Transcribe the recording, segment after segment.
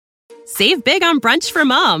Save big on brunch for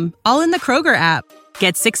mom, all in the Kroger app.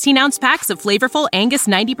 Get 16-ounce packs of flavorful Angus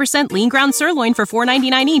 90% lean ground sirloin for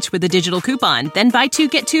 $4.99 each with a digital coupon. Then buy 2,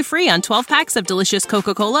 get 2 free on 12 packs of delicious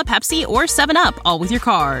Coca-Cola, Pepsi, or 7-Up, all with your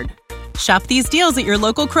card. Shop these deals at your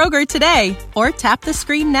local Kroger today, or tap the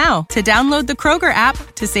screen now to download the Kroger app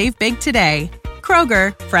to save big today.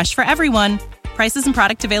 Kroger, fresh for everyone. Prices and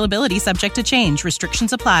product availability subject to change.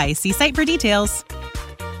 Restrictions apply. See site for details.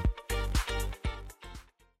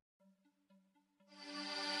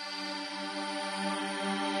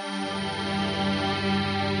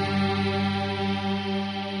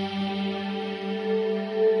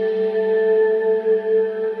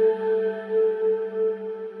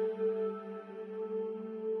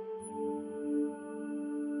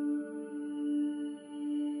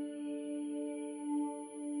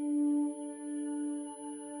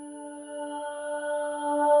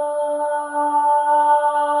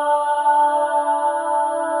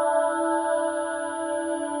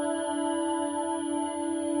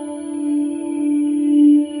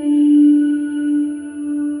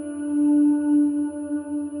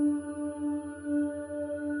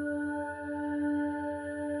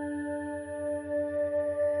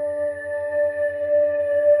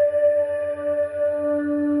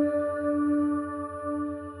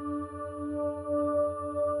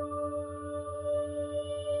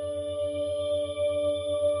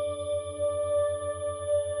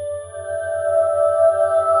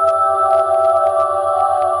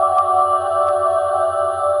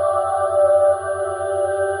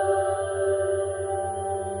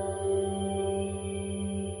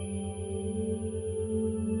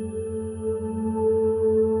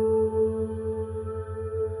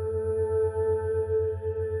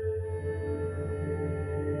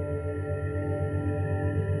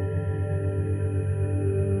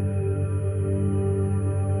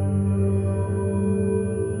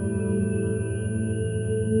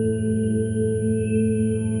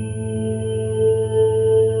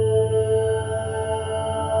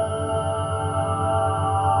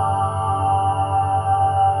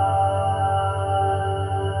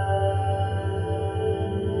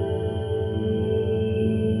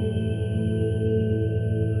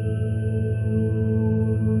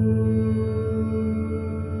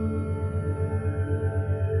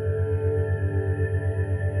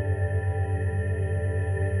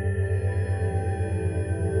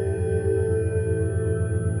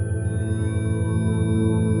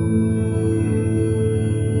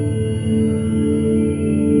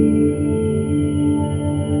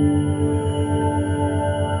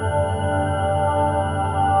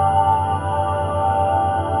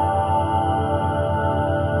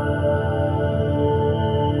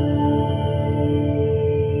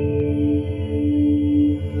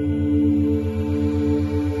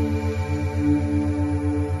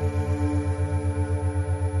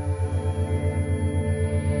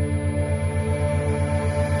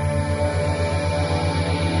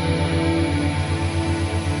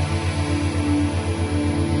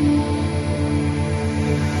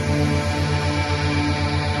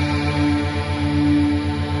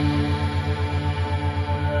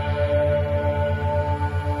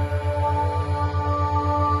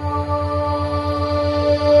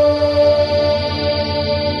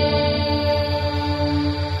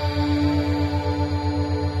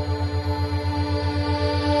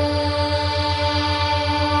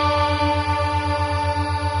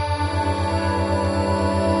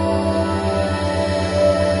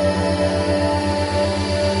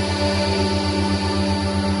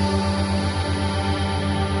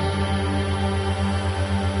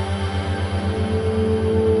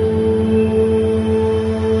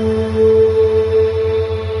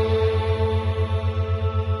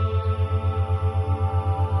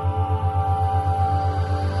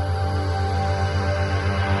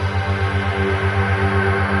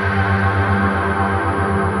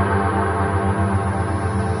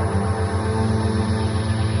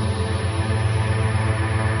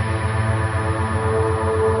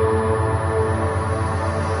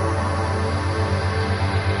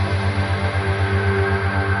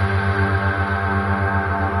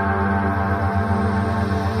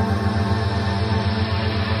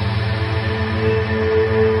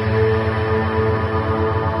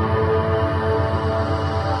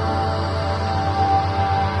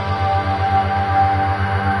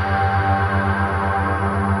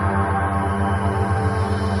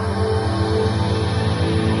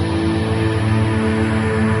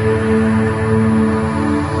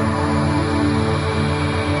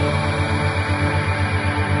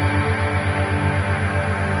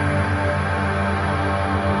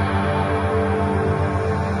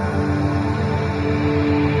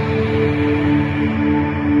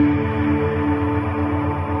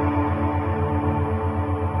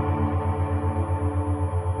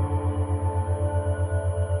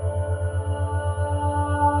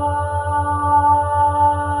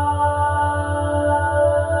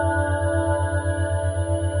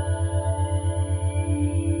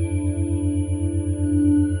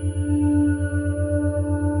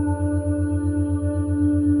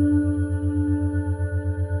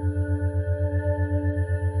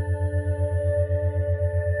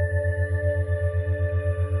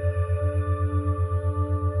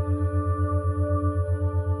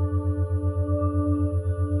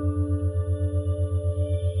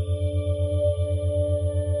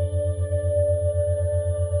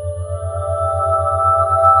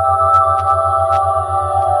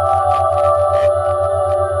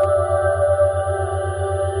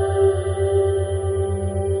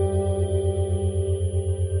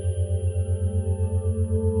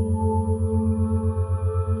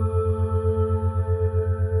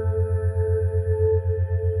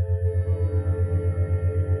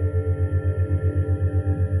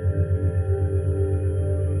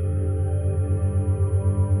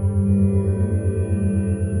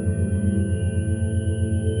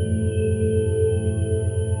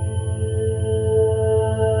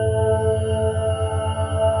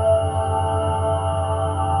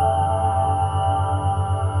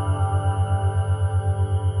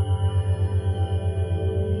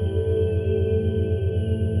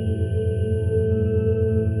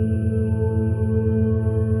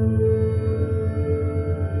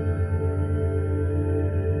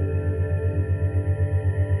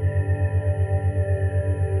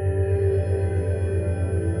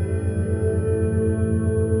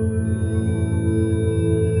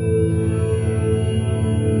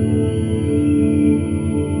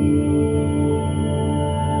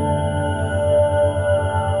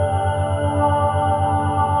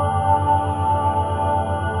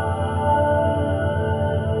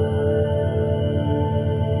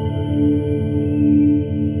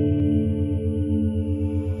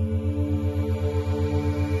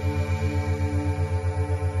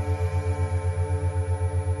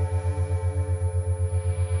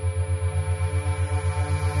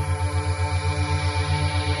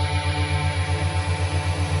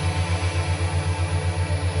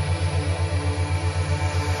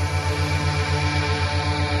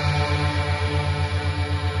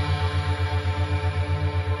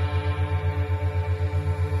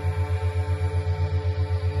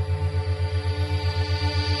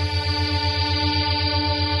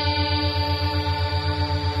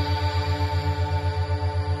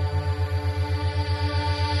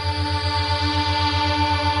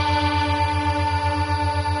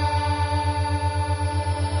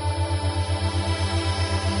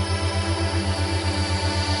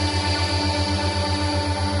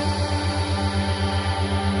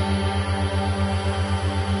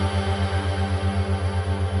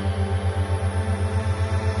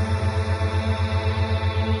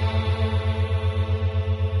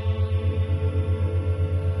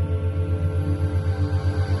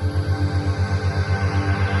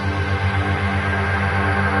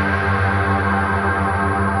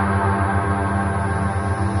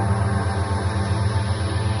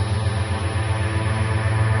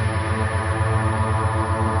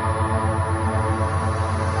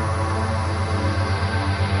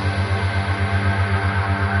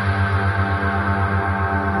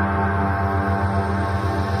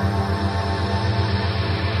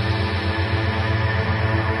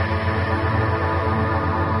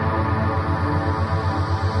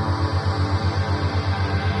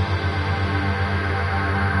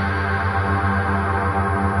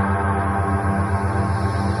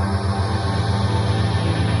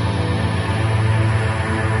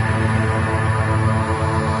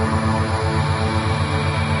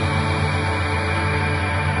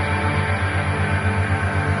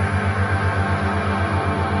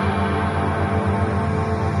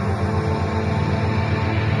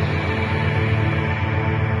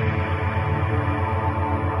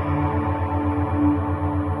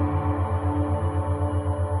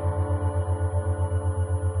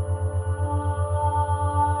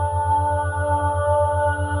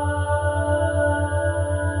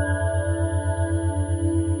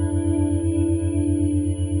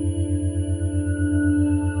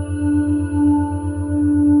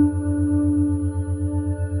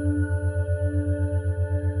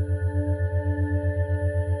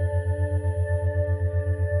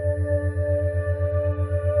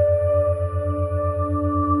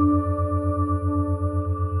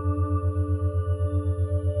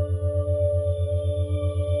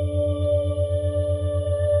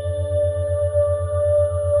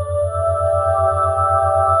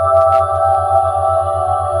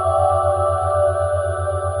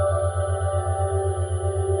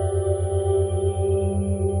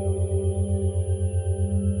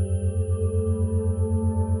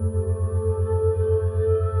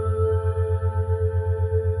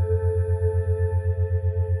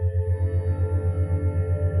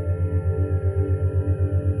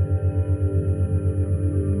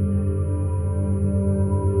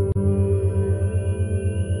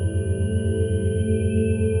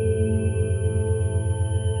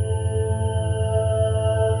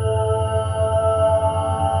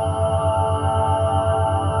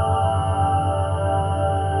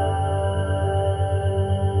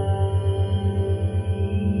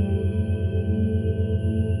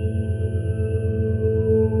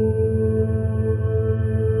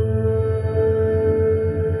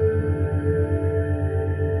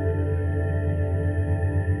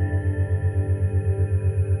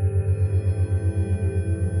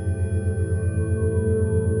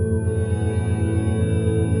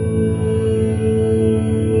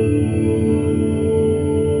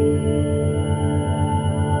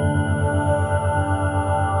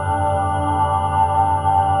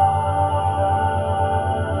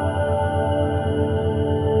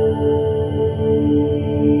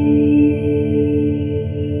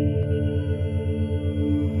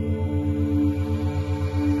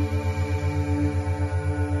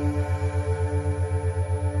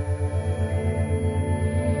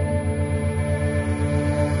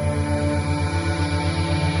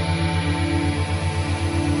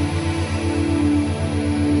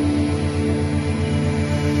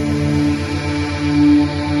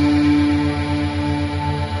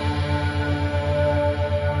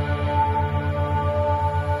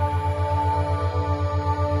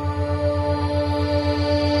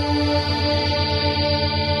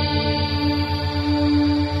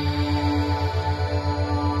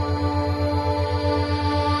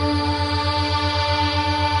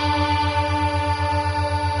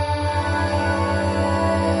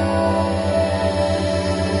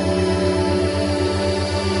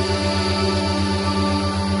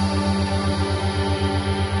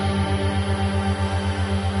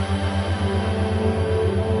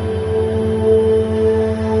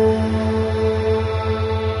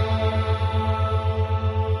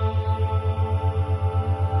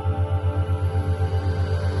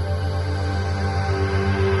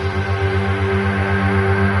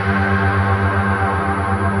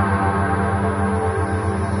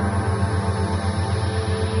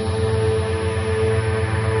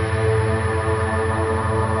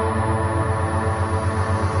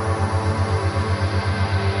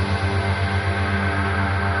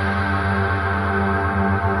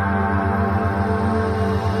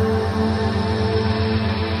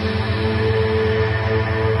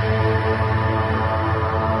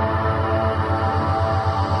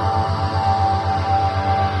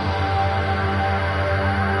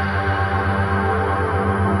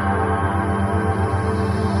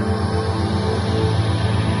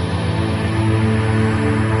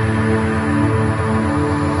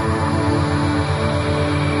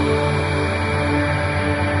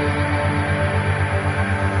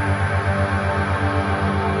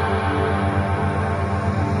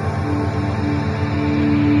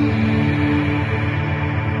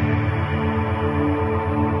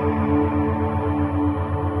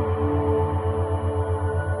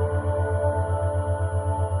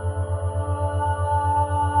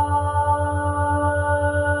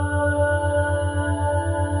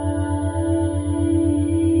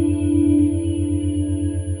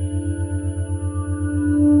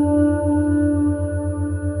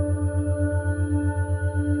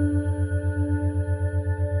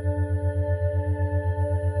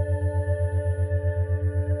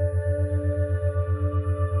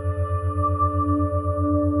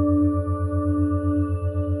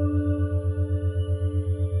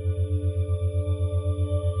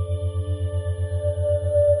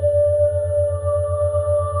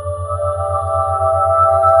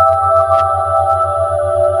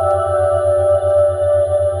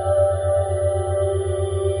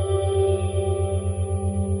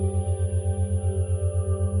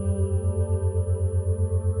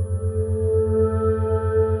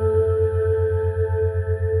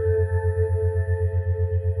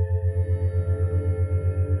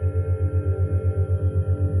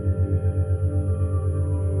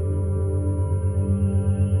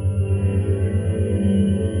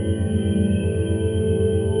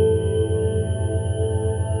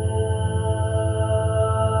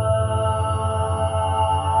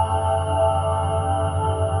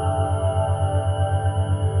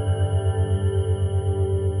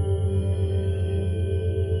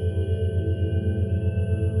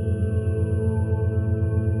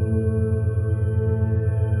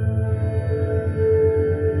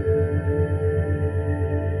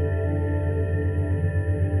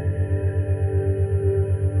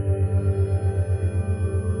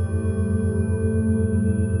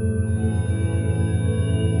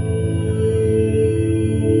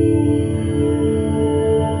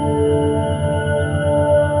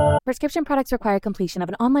 Prescription products require completion of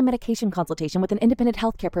an online medication consultation with an independent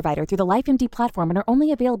healthcare provider through the LifeMD platform and are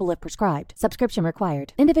only available if prescribed. Subscription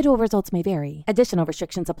required. Individual results may vary. Additional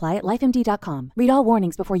restrictions apply at lifemd.com. Read all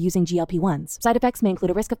warnings before using GLP-1s. Side effects may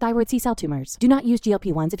include a risk of thyroid C-cell tumors. Do not use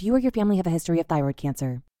GLP-1s if you or your family have a history of thyroid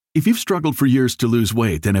cancer. If you've struggled for years to lose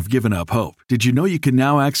weight and have given up hope, did you know you can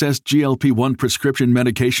now access GLP-1 prescription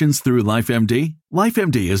medications through LifeMD?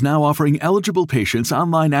 LifeMD is now offering eligible patients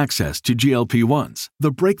online access to GLP-1s,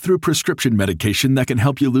 the breakthrough prescription medication that can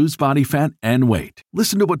help you lose body fat and weight.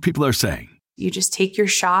 Listen to what people are saying. You just take your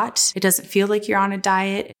shot. It doesn't feel like you're on a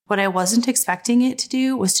diet. What I wasn't expecting it to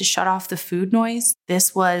do was to shut off the food noise.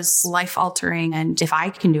 This was life-altering, and if I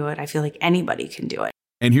can do it, I feel like anybody can do it.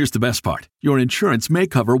 And here's the best part. Your insurance may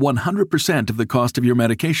cover 100% of the cost of your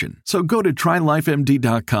medication. So go to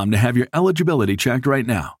TryLifeMD.com to have your eligibility checked right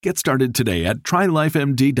now. Get started today at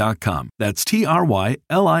TryLifeMD.com. That's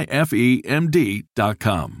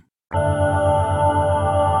TryLifeMD.com.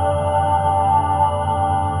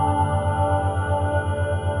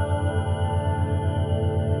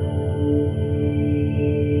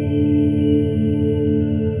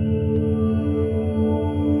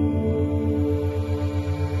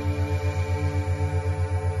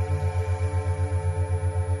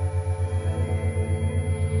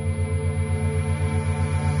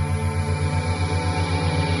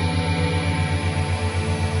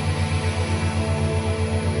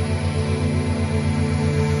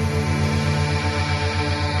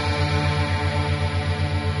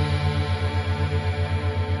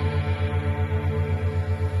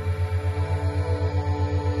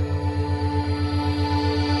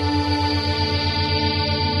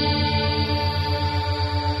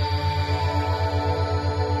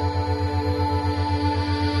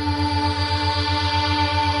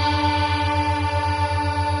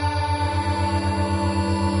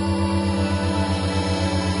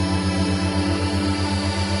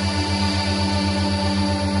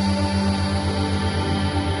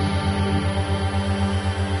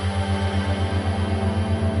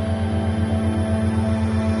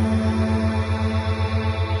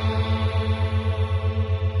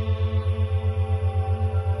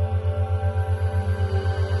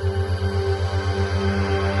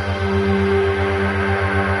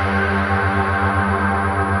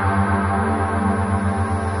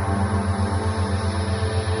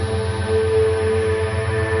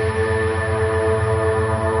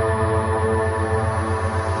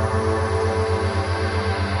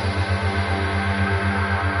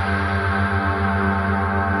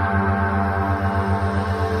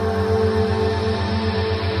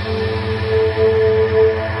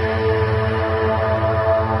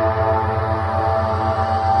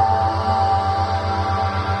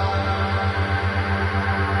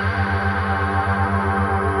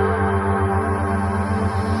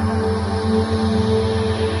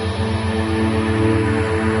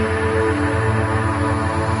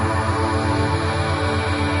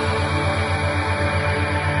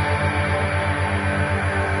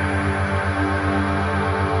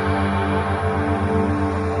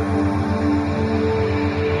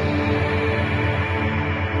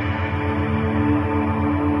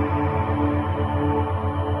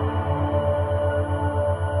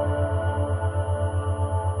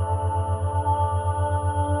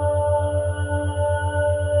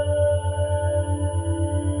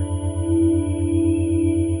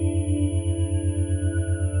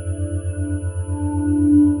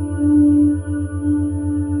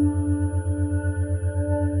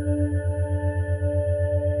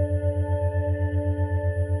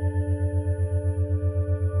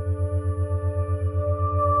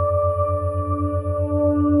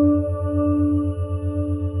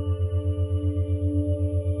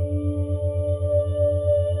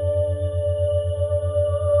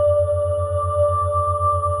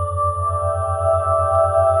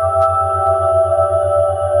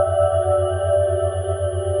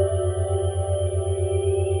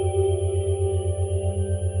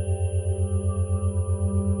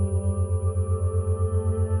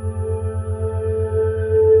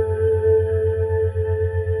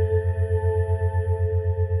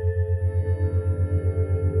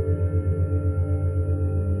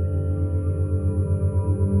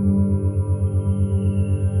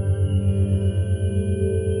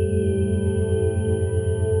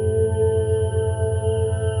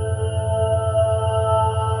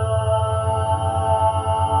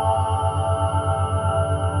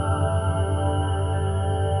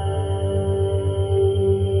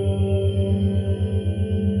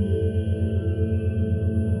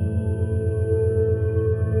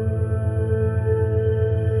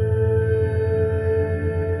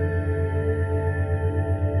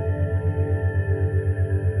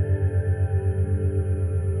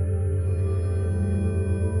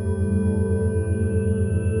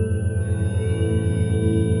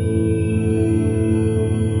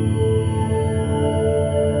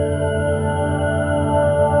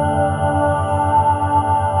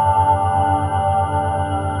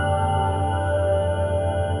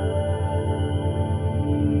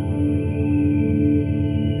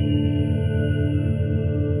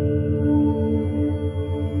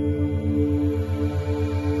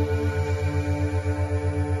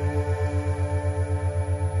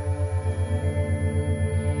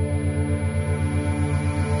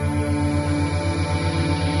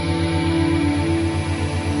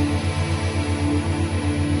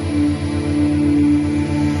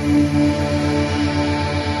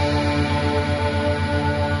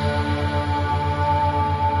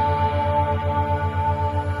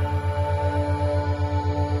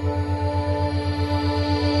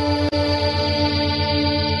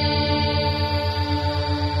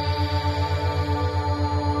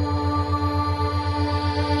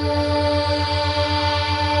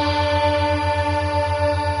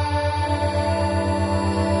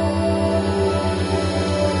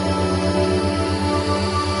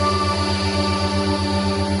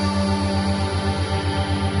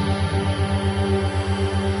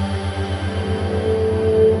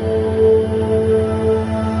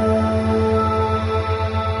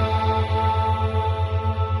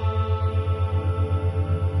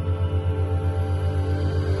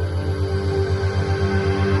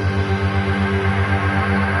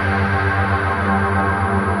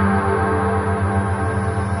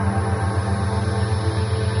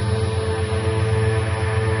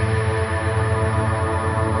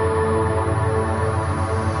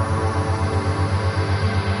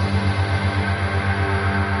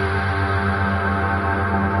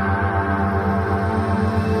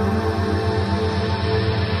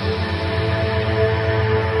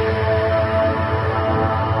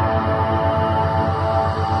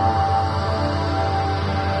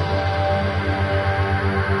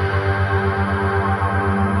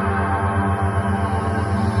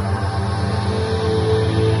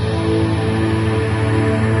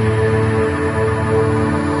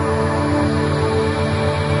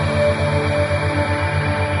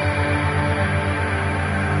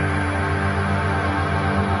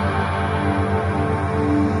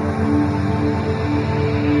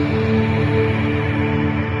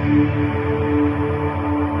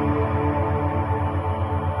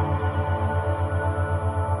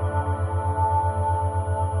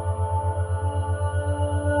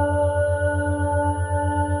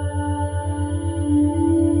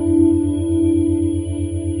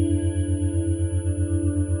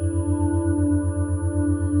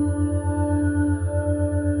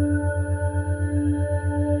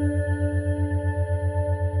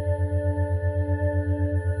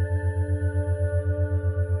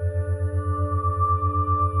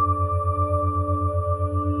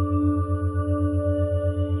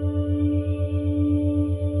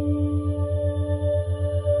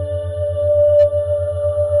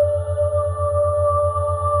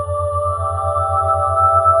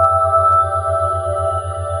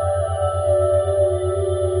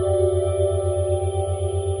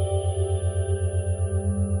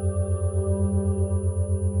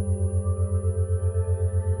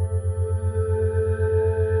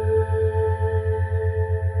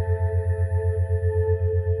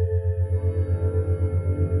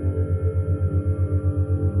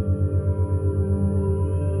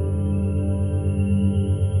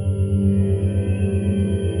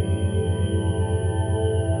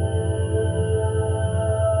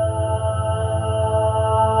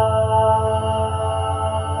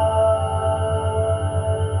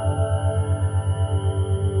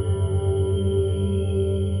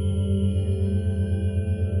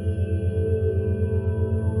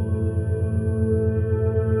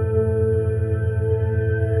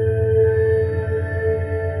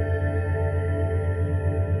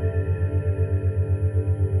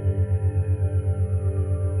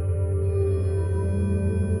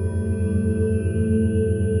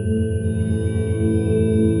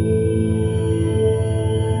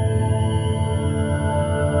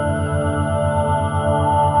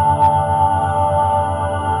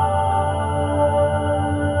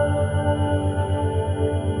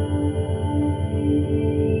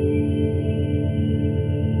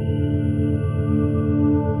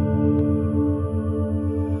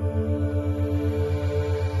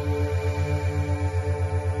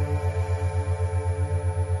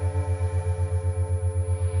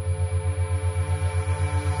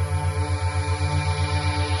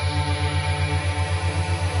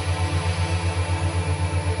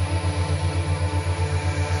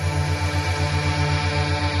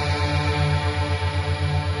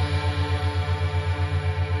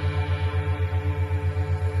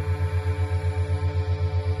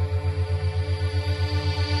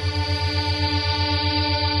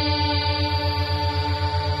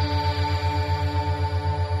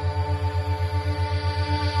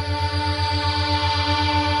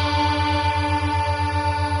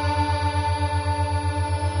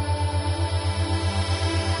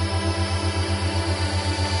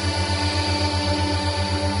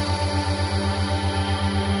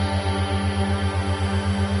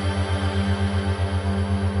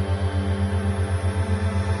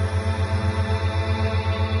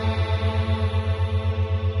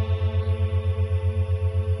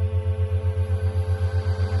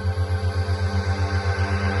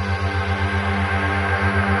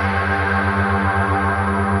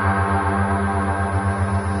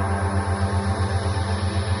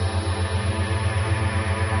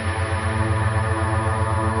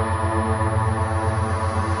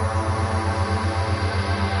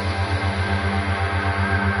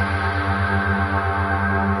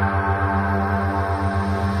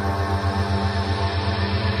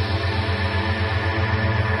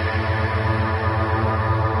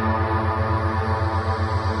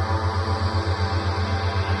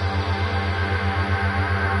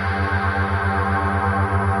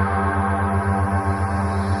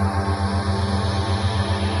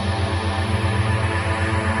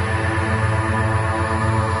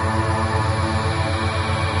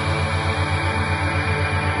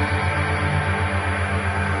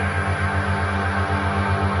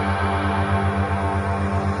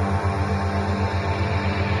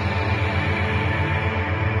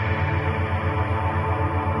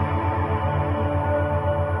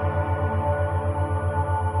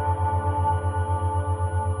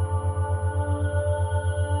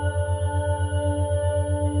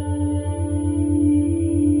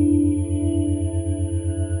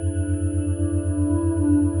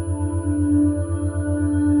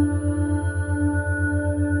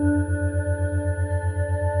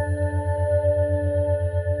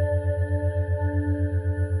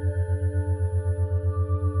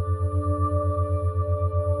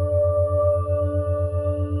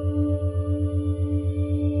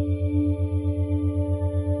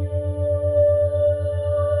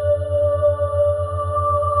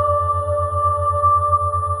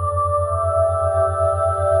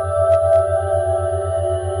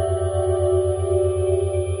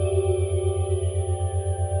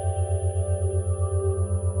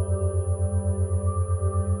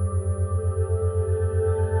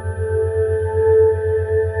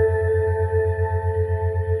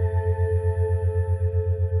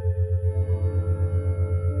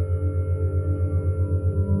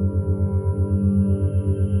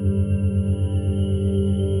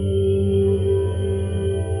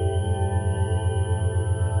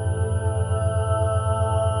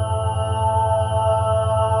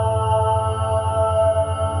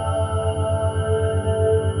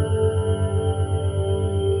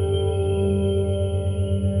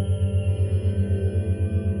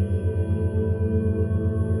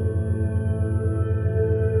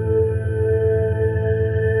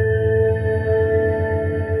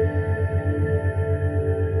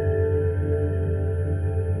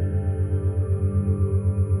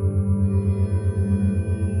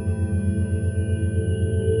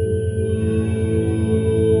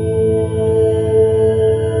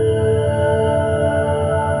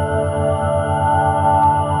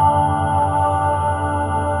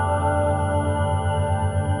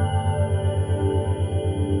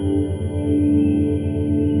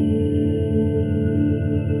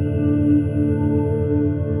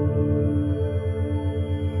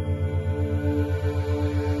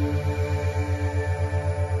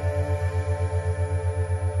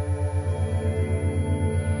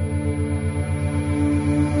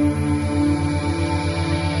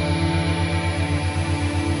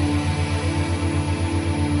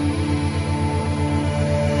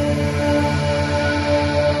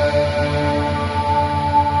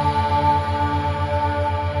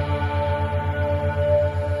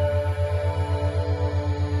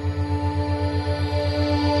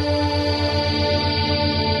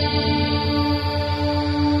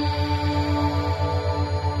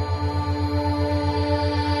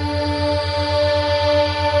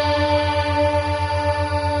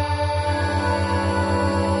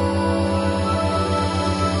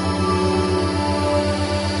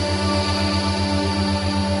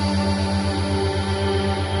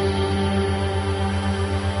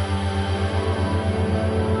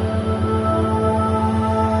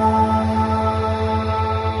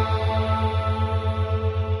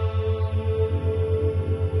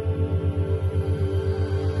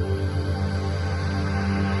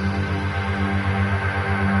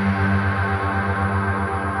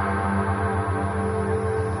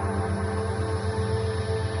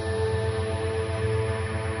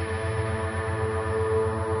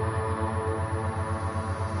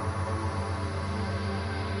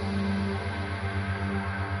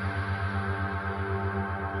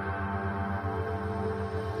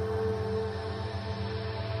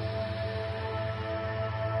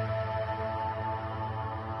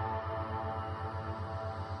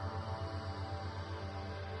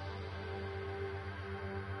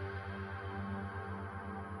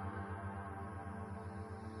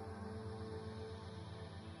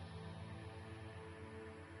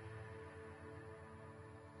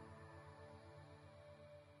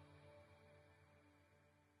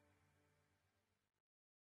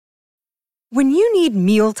 When you need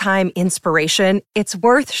mealtime inspiration, it's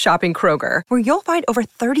worth shopping Kroger, where you'll find over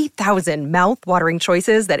 30,000 mouth-watering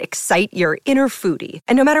choices that excite your inner foodie.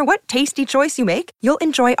 And no matter what tasty choice you make, you'll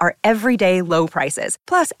enjoy our everyday low prices,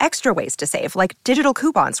 plus extra ways to save, like digital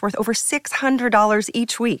coupons worth over $600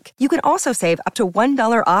 each week. You can also save up to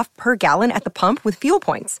 $1 off per gallon at the pump with fuel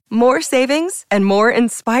points. More savings and more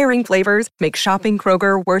inspiring flavors make shopping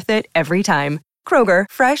Kroger worth it every time. Kroger,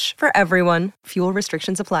 fresh for everyone. Fuel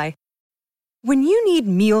restrictions apply. When you need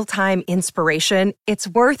mealtime inspiration, it's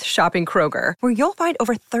worth shopping Kroger, where you'll find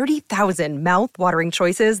over 30,000 mouth-watering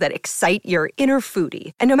choices that excite your inner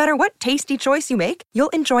foodie. And no matter what tasty choice you make,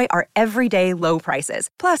 you'll enjoy our everyday low prices,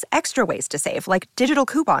 plus extra ways to save, like digital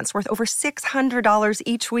coupons worth over $600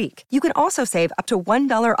 each week. You can also save up to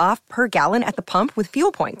 $1 off per gallon at the pump with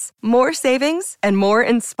fuel points. More savings and more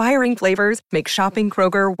inspiring flavors make shopping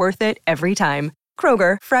Kroger worth it every time.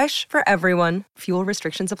 Kroger, fresh for everyone. Fuel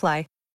restrictions apply.